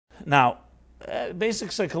Now,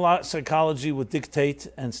 basic psychology would dictate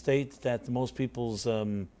and state that most people's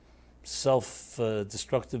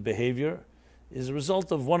self-destructive behavior is a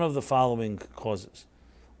result of one of the following causes.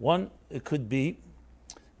 One, it could be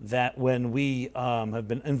that when we have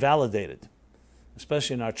been invalidated,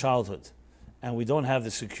 especially in our childhood, and we don't have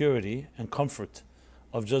the security and comfort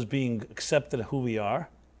of just being accepted who we are,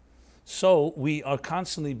 so we are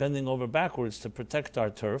constantly bending over backwards to protect our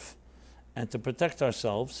turf and to protect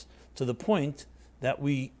ourselves, to the point that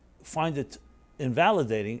we find it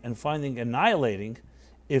invalidating and finding annihilating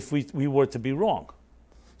if we were to be wrong.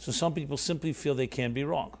 So some people simply feel they can't be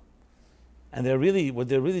wrong. And what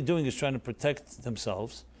they're really doing is trying to protect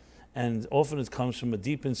themselves, and often it comes from a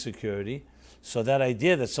deep insecurity. So that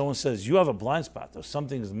idea that someone says you have a blind spot or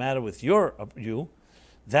something is the matter with you,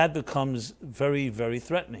 that becomes very, very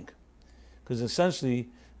threatening. Because essentially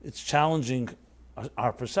it's challenging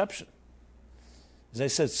our perception. As I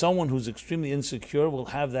said, someone who's extremely insecure will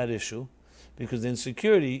have that issue, because the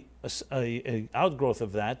insecurity, a outgrowth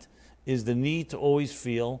of that, is the need to always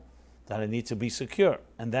feel that I need to be secure.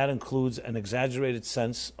 And that includes an exaggerated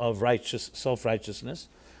sense of self-righteousness,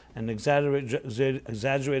 an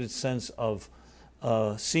exaggerated sense of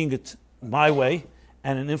seeing it my way,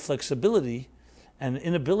 and an inflexibility and an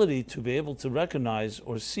inability to be able to recognize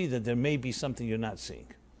or see that there may be something you're not seeing.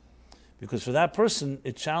 Because for that person,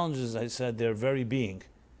 it challenges, as I said, their very being.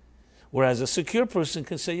 Whereas a secure person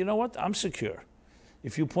can say, you know what, I'm secure.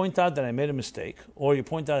 If you point out that I made a mistake, or you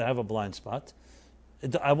point out I have a blind spot,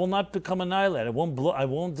 I will not become annihilated. I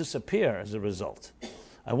won't disappear as a result.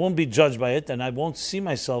 I won't be judged by it, and I won't see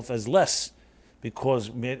myself as less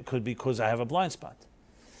because I have a blind spot.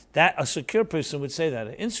 That a secure person would say that.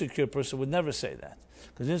 An insecure person would never say that.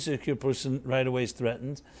 Because an insecure person right away is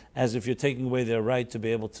threatened, as if you're taking away their right to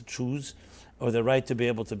be able to choose or their right to be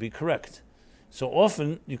able to be correct. So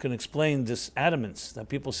often you can explain this adamance that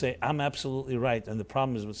people say, I'm absolutely right, and the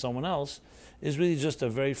problem is with someone else, is really just a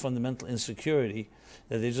very fundamental insecurity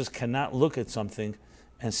that they just cannot look at something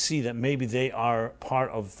and see that maybe they are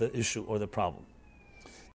part of the issue or the problem.